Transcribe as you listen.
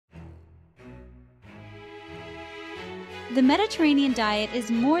The Mediterranean diet is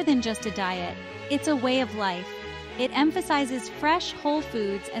more than just a diet, it's a way of life. It emphasizes fresh, whole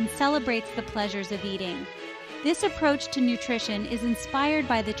foods and celebrates the pleasures of eating. This approach to nutrition is inspired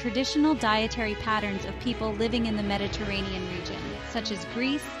by the traditional dietary patterns of people living in the Mediterranean region, such as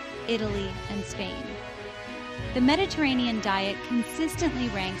Greece, Italy, and Spain. The Mediterranean diet consistently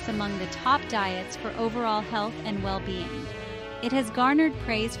ranks among the top diets for overall health and well-being. It has garnered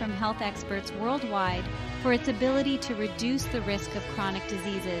praise from health experts worldwide for its ability to reduce the risk of chronic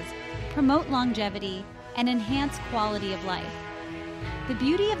diseases, promote longevity, and enhance quality of life. The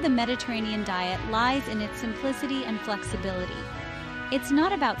beauty of the Mediterranean diet lies in its simplicity and flexibility. It's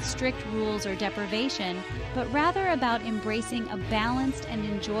not about strict rules or deprivation, but rather about embracing a balanced and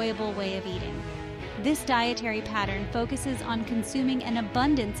enjoyable way of eating. This dietary pattern focuses on consuming an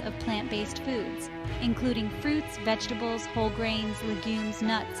abundance of plant-based foods, including fruits, vegetables, whole grains, legumes,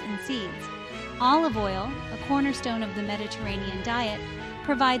 nuts, and seeds. Olive oil, a cornerstone of the Mediterranean diet,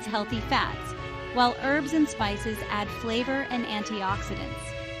 provides healthy fats, while herbs and spices add flavor and antioxidants.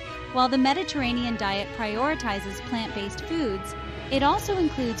 While the Mediterranean diet prioritizes plant-based foods, it also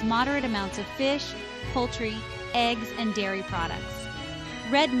includes moderate amounts of fish, poultry, eggs, and dairy products.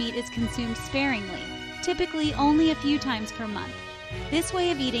 Red meat is consumed sparingly, typically only a few times per month. This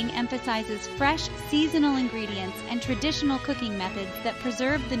way of eating emphasizes fresh, seasonal ingredients and traditional cooking methods that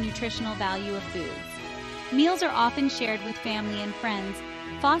preserve the nutritional value of foods. Meals are often shared with family and friends,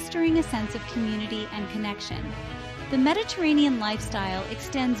 fostering a sense of community and connection. The Mediterranean lifestyle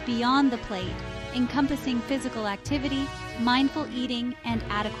extends beyond the plate, encompassing physical activity, mindful eating, and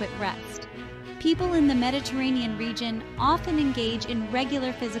adequate rest. People in the Mediterranean region often engage in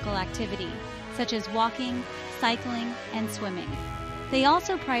regular physical activity, such as walking, cycling, and swimming. They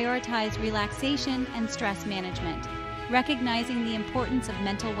also prioritize relaxation and stress management, recognizing the importance of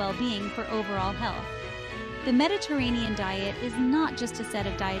mental well-being for overall health. The Mediterranean diet is not just a set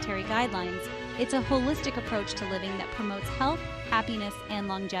of dietary guidelines, it's a holistic approach to living that promotes health, happiness, and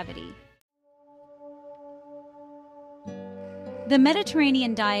longevity. The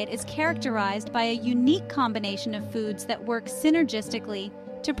Mediterranean diet is characterized by a unique combination of foods that work synergistically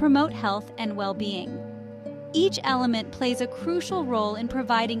to promote health and well-being. Each element plays a crucial role in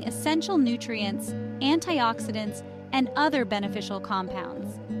providing essential nutrients, antioxidants, and other beneficial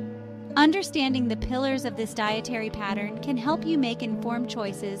compounds. Understanding the pillars of this dietary pattern can help you make informed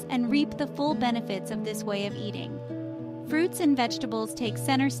choices and reap the full benefits of this way of eating. Fruits and vegetables take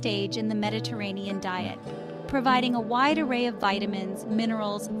center stage in the Mediterranean diet, providing a wide array of vitamins,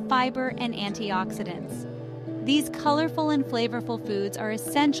 minerals, fiber, and antioxidants. These colorful and flavorful foods are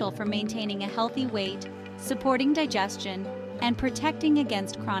essential for maintaining a healthy weight, supporting digestion, and protecting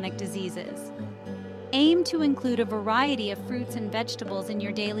against chronic diseases. Aim to include a variety of fruits and vegetables in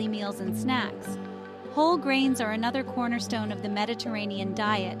your daily meals and snacks. Whole grains are another cornerstone of the Mediterranean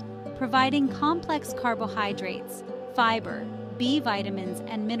diet, providing complex carbohydrates, fiber, B vitamins,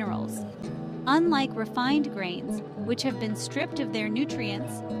 and minerals. Unlike refined grains, which have been stripped of their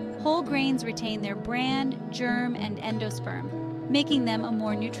nutrients, whole grains retain their bran, germ, and endosperm, making them a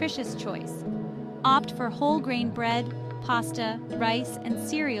more nutritious choice. Opt for whole grain bread, pasta, rice, and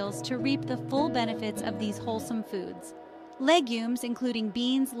cereals to reap the full benefits of these wholesome foods. Legumes, including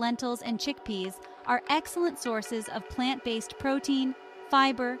beans, lentils, and chickpeas, are excellent sources of plant-based protein,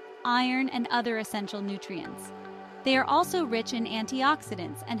 fiber, iron, and other essential nutrients. They are also rich in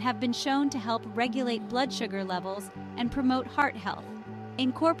antioxidants and have been shown to help regulate blood sugar levels and promote heart health.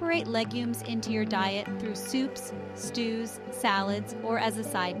 Incorporate legumes into your diet through soups, stews, salads, or as a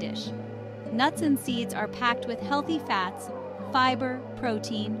side dish. Nuts and seeds are packed with healthy fats, fiber,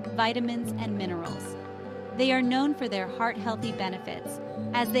 protein, vitamins, and minerals. They are known for their heart-healthy benefits,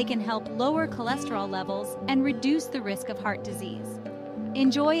 as they can help lower cholesterol levels and reduce the risk of heart disease.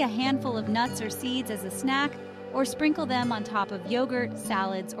 Enjoy a handful of nuts or seeds as a snack, or sprinkle them on top of yogurt,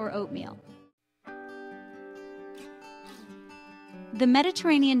 salads, or oatmeal. The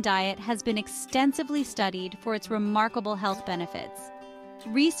Mediterranean diet has been extensively studied for its remarkable health benefits.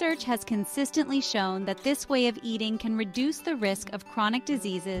 Research has consistently shown that this way of eating can reduce the risk of chronic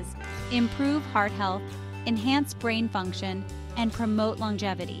diseases, improve heart health, enhance brain function, and promote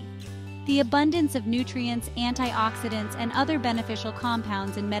longevity. The abundance of nutrients, antioxidants, and other beneficial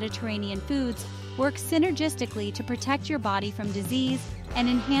compounds in Mediterranean foods work synergistically to protect your body from disease and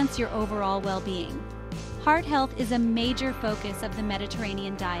enhance your overall well-being. Heart health is a major focus of the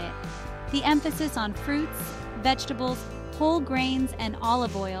Mediterranean diet. The emphasis on fruits, vegetables, whole grains, and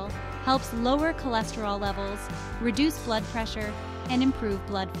olive oil helps lower cholesterol levels, reduce blood pressure, and improve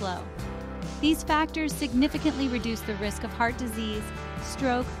blood flow. These factors significantly reduce the risk of heart disease,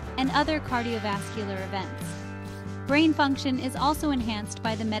 stroke, and other cardiovascular events. Brain function is also enhanced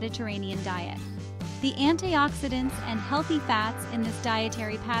by the Mediterranean diet. The antioxidants and healthy fats in this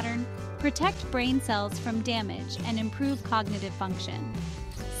dietary pattern protect brain cells from damage and improve cognitive function.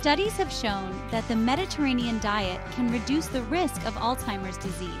 Studies have shown that the Mediterranean diet can reduce the risk of Alzheimer's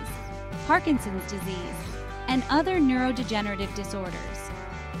disease, Parkinson's disease, and other neurodegenerative disorders.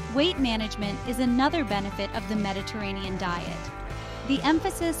 Weight management is another benefit of the Mediterranean diet. The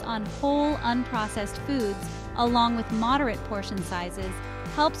emphasis on whole, unprocessed foods, along with moderate portion sizes,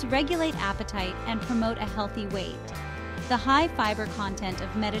 helps regulate appetite and promote a healthy weight. The high fiber content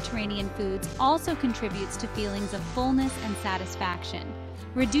of Mediterranean foods also contributes to feelings of fullness and satisfaction,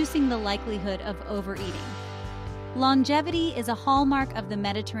 reducing the likelihood of overeating. Longevity is a hallmark of the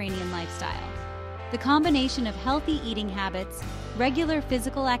Mediterranean lifestyle. The combination of healthy eating habits, regular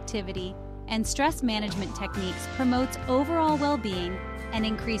physical activity, and stress management techniques promotes overall well-being and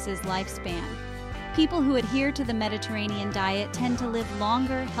increases lifespan. People who adhere to the Mediterranean diet tend to live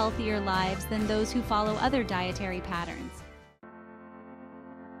longer, healthier lives than those who follow other dietary patterns.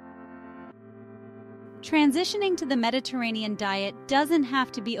 Transitioning to the Mediterranean diet doesn't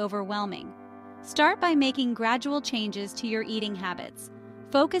have to be overwhelming. Start by making gradual changes to your eating habits,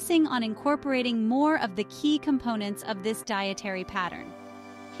 focusing on incorporating more of the key components of this dietary pattern.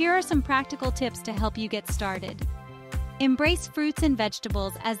 Here are some practical tips to help you get started. Embrace fruits and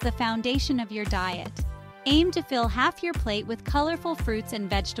vegetables as the foundation of your diet. Aim to fill half your plate with colorful fruits and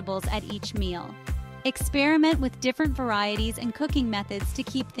vegetables at each meal. Experiment with different varieties and cooking methods to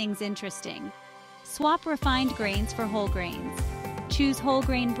keep things interesting. Swap refined grains for whole grains. Choose whole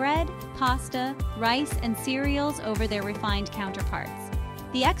grain bread, pasta, rice, and cereals over their refined counterparts.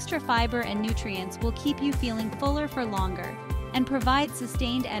 The extra fiber and nutrients will keep you feeling fuller for longer and provide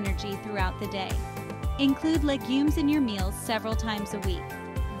sustained energy throughout the day. Include legumes in your meals several times a week.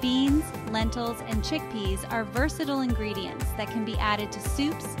 Beans, lentils, and chickpeas are versatile ingredients that can be added to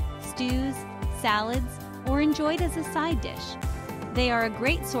soups, stews, salads, or enjoyed as a side dish. They are a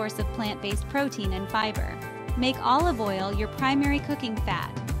great source of plant-based protein and fiber. Make olive oil your primary cooking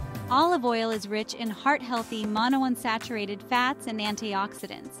fat. Olive oil is rich in heart-healthy monounsaturated fats and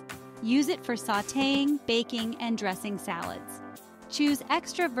antioxidants. Use it for sautéing, baking, and dressing salads. Choose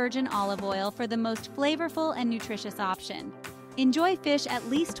extra virgin olive oil for the most flavorful and nutritious option. Enjoy fish at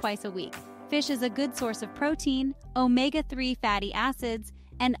least twice a week. Fish is a good source of protein, omega-3 fatty acids,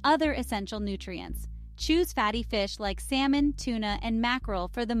 and other essential nutrients. Choose fatty fish like salmon, tuna, and mackerel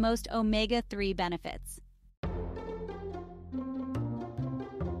for the most omega-3 benefits.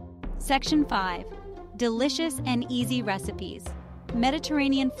 Section 5. Delicious and easy recipes.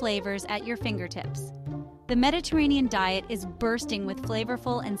 Mediterranean flavors at your fingertips. The Mediterranean diet is bursting with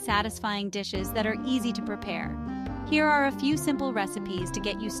flavorful and satisfying dishes that are easy to prepare. Here are a few simple recipes to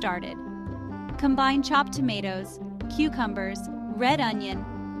get you started. Combine chopped tomatoes, cucumbers, red onion,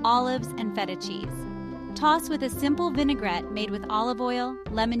 olives, and feta cheese. Toss with a simple vinaigrette made with olive oil,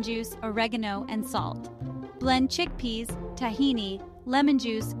 lemon juice, oregano, and salt. Blend chickpeas, tahini, lemon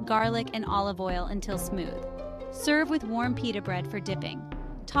juice, garlic, and olive oil until smooth. Serve with warm pita bread for dipping.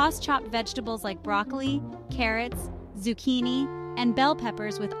 Toss chopped vegetables like broccoli, carrots, zucchini, and bell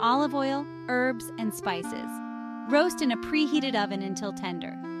peppers with olive oil, herbs, and spices. Roast in a preheated oven until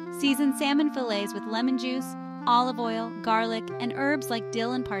tender. Season salmon fillets with lemon juice, olive oil, garlic, and herbs like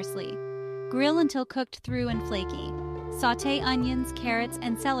dill and parsley. Grill until cooked through and flaky. Sauté onions, carrots,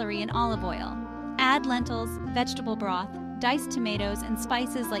 and celery in olive oil. Add lentils, vegetable broth, diced tomatoes, and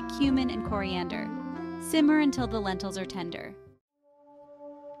spices like cumin and coriander. Simmer until the lentils are tender.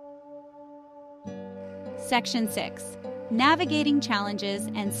 Section 6. Navigating challenges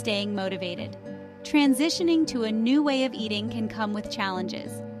and staying motivated. Transitioning to a new way of eating can come with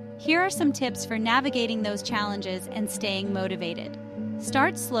challenges. Here are some tips for navigating those challenges and staying motivated.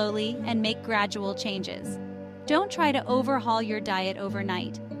 Start slowly and make gradual changes. Don't try to overhaul your diet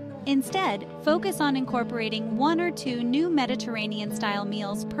overnight. Instead, focus on incorporating 1 or 2 new Mediterranean-style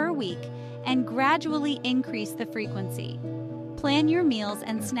meals per week and gradually increase the frequency. Plan your meals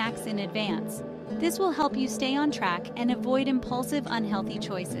and snacks in advance. This will help you stay on track and avoid impulsive, unhealthy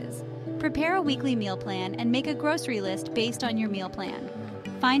choices. Prepare a weekly meal plan and make a grocery list based on your meal plan.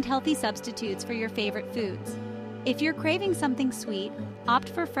 Find healthy substitutes for your favorite foods. If you're craving something sweet, opt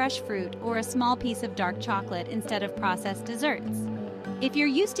for fresh fruit or a small piece of dark chocolate instead of processed desserts. If you're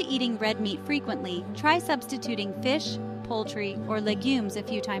used to eating red meat frequently, try substituting fish, poultry, or legumes a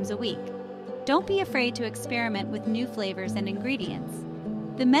few times a week. Don't be afraid to experiment with new flavors and ingredients.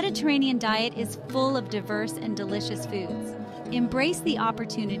 The Mediterranean diet is full of diverse and delicious foods. Embrace the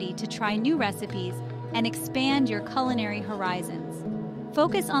opportunity to try new recipes and expand your culinary horizons.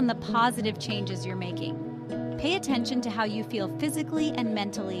 Focus on the positive changes you're making. Pay attention to how you feel physically and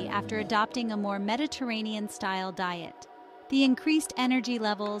mentally after adopting a more Mediterranean-style diet. The increased energy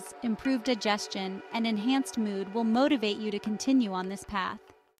levels, improved digestion, and enhanced mood will motivate you to continue on this path.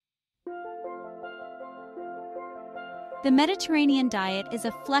 The Mediterranean diet is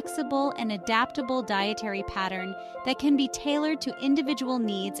a flexible and adaptable dietary pattern that can be tailored to individual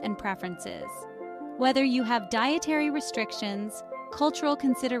needs and preferences. Whether you have dietary restrictions, cultural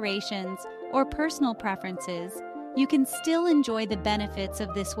considerations, or personal preferences, you can still enjoy the benefits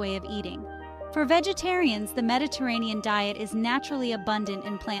of this way of eating. For vegetarians, the Mediterranean diet is naturally abundant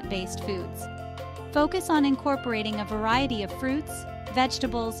in plant-based foods. Focus on incorporating a variety of fruits,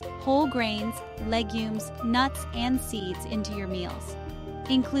 vegetables, whole grains, legumes, nuts, and seeds into your meals.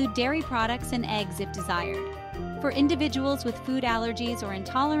 Include dairy products and eggs if desired. For individuals with food allergies or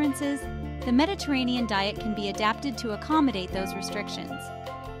intolerances, the Mediterranean diet can be adapted to accommodate those restrictions.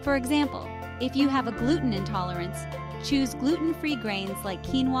 For example, if you have a gluten intolerance, choose gluten-free grains like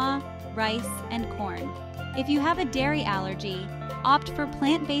quinoa, rice, and corn. If you have a dairy allergy, opt for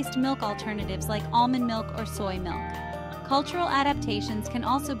plant-based milk alternatives like almond milk or soy milk. Cultural adaptations can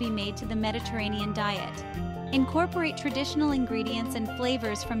also be made to the Mediterranean diet. Incorporate traditional ingredients and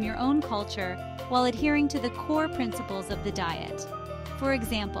flavors from your own culture while adhering to the core principles of the diet. For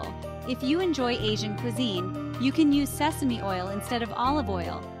example, if you enjoy Asian cuisine, you can use sesame oil instead of olive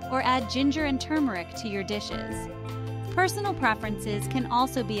oil or add ginger and turmeric to your dishes. Personal preferences can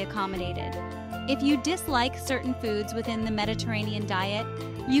also be accommodated. If you dislike certain foods within the Mediterranean diet,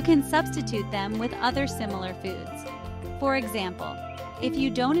 you can substitute them with other similar foods. For example, if you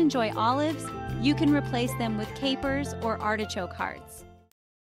don't enjoy olives, you can replace them with capers or artichoke hearts.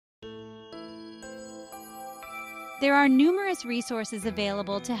 There are numerous resources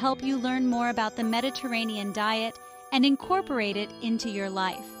available to help you learn more about the Mediterranean diet and incorporate it into your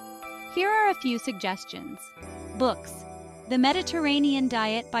life. Here are a few suggestions. Books: The Mediterranean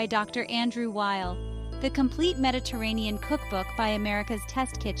Diet by Dr. Andrew Weil, The Complete Mediterranean Cookbook by America's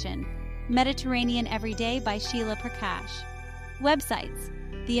Test Kitchen, Mediterranean Every Day by Sheila Prakash. Websites: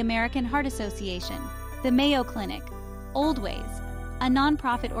 the American Heart Association, the Mayo Clinic, Old Ways, a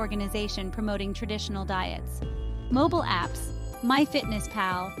nonprofit organization promoting traditional diets. Mobile apps: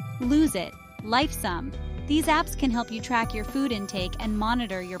 MyFitnessPal, Lose It, LifeSum. These apps can help you track your food intake and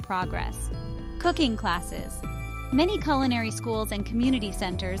monitor your progress. Cooking classes. Many culinary schools and community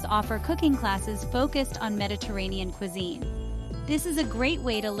centers offer cooking classes focused on Mediterranean cuisine. This is a great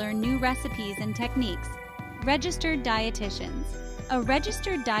way to learn new recipes and techniques. Registered dietitians. A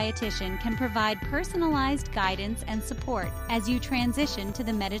registered dietitian can provide personalized guidance and support as you transition to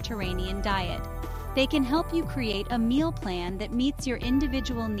the Mediterranean diet. They can help you create a meal plan that meets your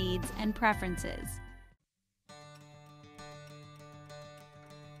individual needs and preferences.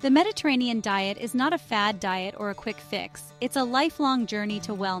 The Mediterranean diet is not a fad diet or a quick fix. It's a lifelong journey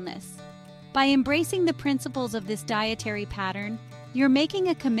to wellness. By embracing the principles of this dietary pattern, you're making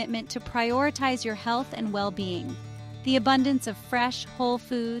a commitment to prioritize your health and well-being. The abundance of fresh, whole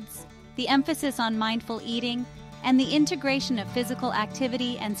foods, the emphasis on mindful eating, and the integration of physical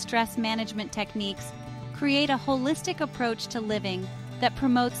activity and stress management techniques create a holistic approach to living that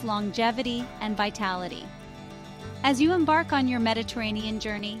promotes longevity and vitality. As you embark on your Mediterranean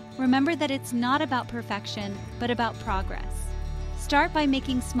journey, remember that it's not about perfection, but about progress. Start by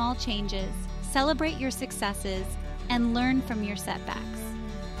making small changes, celebrate your successes, and learn from your setbacks.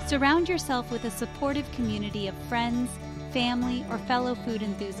 Surround yourself with a supportive community of friends, family, or fellow food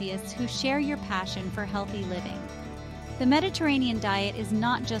enthusiasts who share your passion for healthy living. The Mediterranean diet is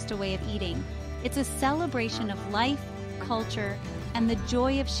not just a way of eating, it's a celebration of life, culture, and the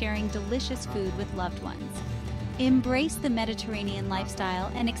joy of sharing delicious food with loved ones. Embrace the Mediterranean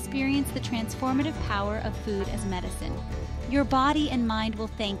lifestyle and experience the transformative power of food as medicine. Your body and mind will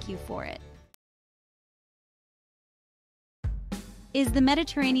thank you for it. Is the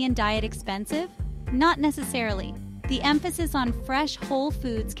Mediterranean diet expensive? Not necessarily. The emphasis on fresh, whole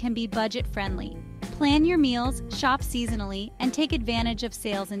foods can be budget-friendly. Plan your meals, shop seasonally, and take advantage of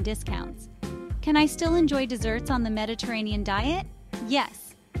sales and discounts. Can I still enjoy desserts on the Mediterranean diet?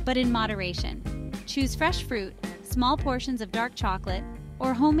 Yes, but in moderation. Choose fresh fruit, small portions of dark chocolate,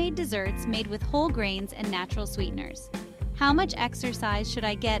 or homemade desserts made with whole grains and natural sweeteners. How much exercise should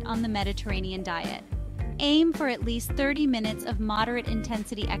I get on the Mediterranean diet? Aim for at least 30 minutes of moderate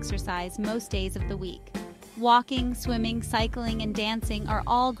intensity exercise most days of the week. Walking, swimming, cycling, and dancing are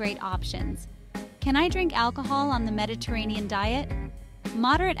all great options. Can I drink alcohol on the Mediterranean diet?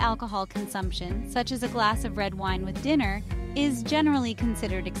 Moderate alcohol consumption, such as a glass of red wine with dinner, is generally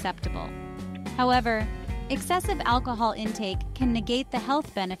considered acceptable. However, excessive alcohol intake can negate the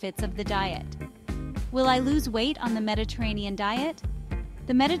health benefits of the diet. Will I lose weight on the Mediterranean diet?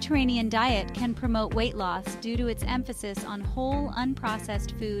 The Mediterranean diet can promote weight loss due to its emphasis on whole,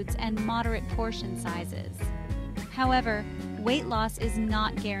 unprocessed foods and moderate portion sizes. However, weight loss is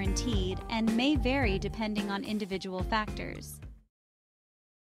not guaranteed and may vary depending on individual factors.